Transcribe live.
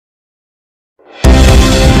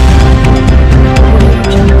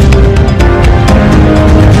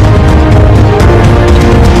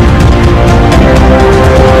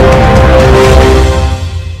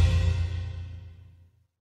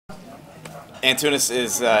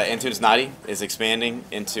Antunes NADI is expanding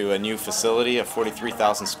into a new facility, a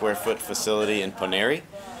 43,000 square foot facility in Poneri.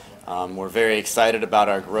 We're very excited about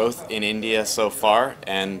our growth in India so far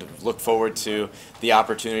and look forward to the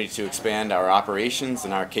opportunity to expand our operations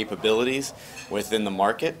and our capabilities within the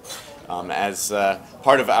market. As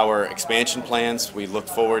part of our expansion plans, we look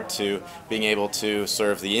forward to being able to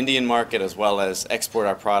serve the Indian market as well as export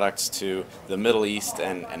our products to the Middle East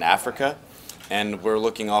and Africa. And we're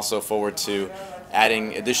looking also forward to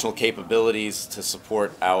adding additional capabilities to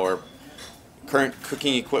support our current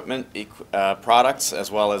cooking equipment products as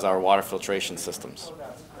well as our water filtration systems.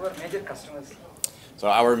 Who are major customers? So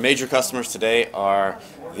our major customers today are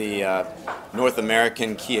the North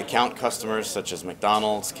American key account customers such as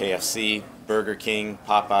McDonald's, KFC, Burger King,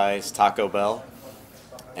 Popeyes, Taco Bell,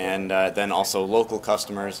 and then also local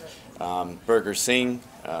customers, Burger Singh,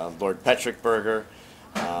 Lord Petrick Burger,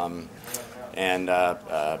 and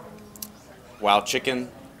Wow Chicken,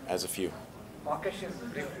 as a few. Market share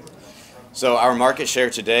briefly. So our market share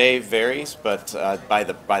today varies, but by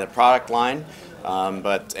the product line,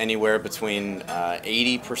 but anywhere between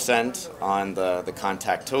 80% on the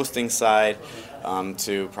contact toasting side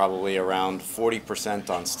to probably around 40%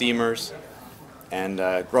 on steamers,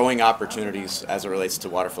 and growing opportunities as it relates to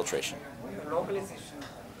water filtration. Localization.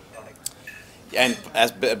 And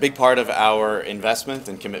as a big part of our investment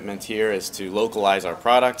and commitment here is to localize our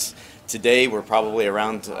products. Today we're probably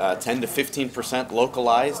around 10 to 15%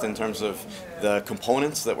 localized in terms of the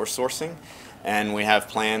components that we're sourcing, and we have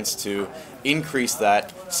plans to increase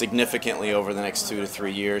that significantly over the next 2 to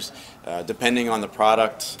 3 years. Depending on the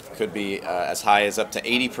product, could be as high as up to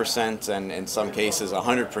 80% and in some cases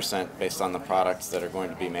 100% based on the products that are going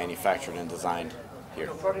to be manufactured and designed here.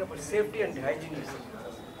 Talking about safety and hygiene.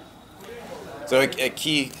 So a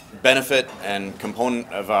key benefit and component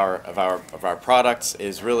of our products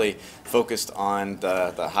is really focused on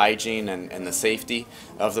the hygiene and the safety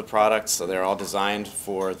of the products. So they're all designed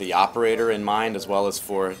for the operator in mind as well as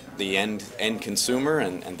for the end consumer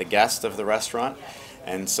and the guest of the restaurant.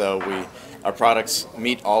 And so our products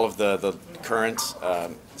meet all of the current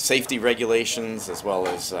safety regulations as well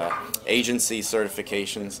as agency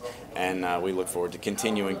certifications, and we look forward to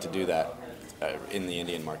continuing to do that in the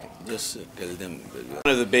Indian market. Just tell them.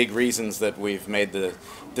 One of the big reasons that we've made the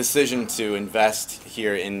decision to invest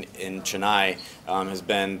here in Chennai has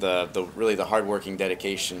been really the hardworking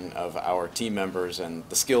dedication of our team members, and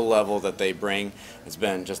the skill level that they bring has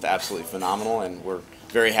been just absolutely phenomenal, and we're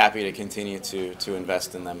very happy to continue to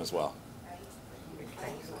invest in them as well.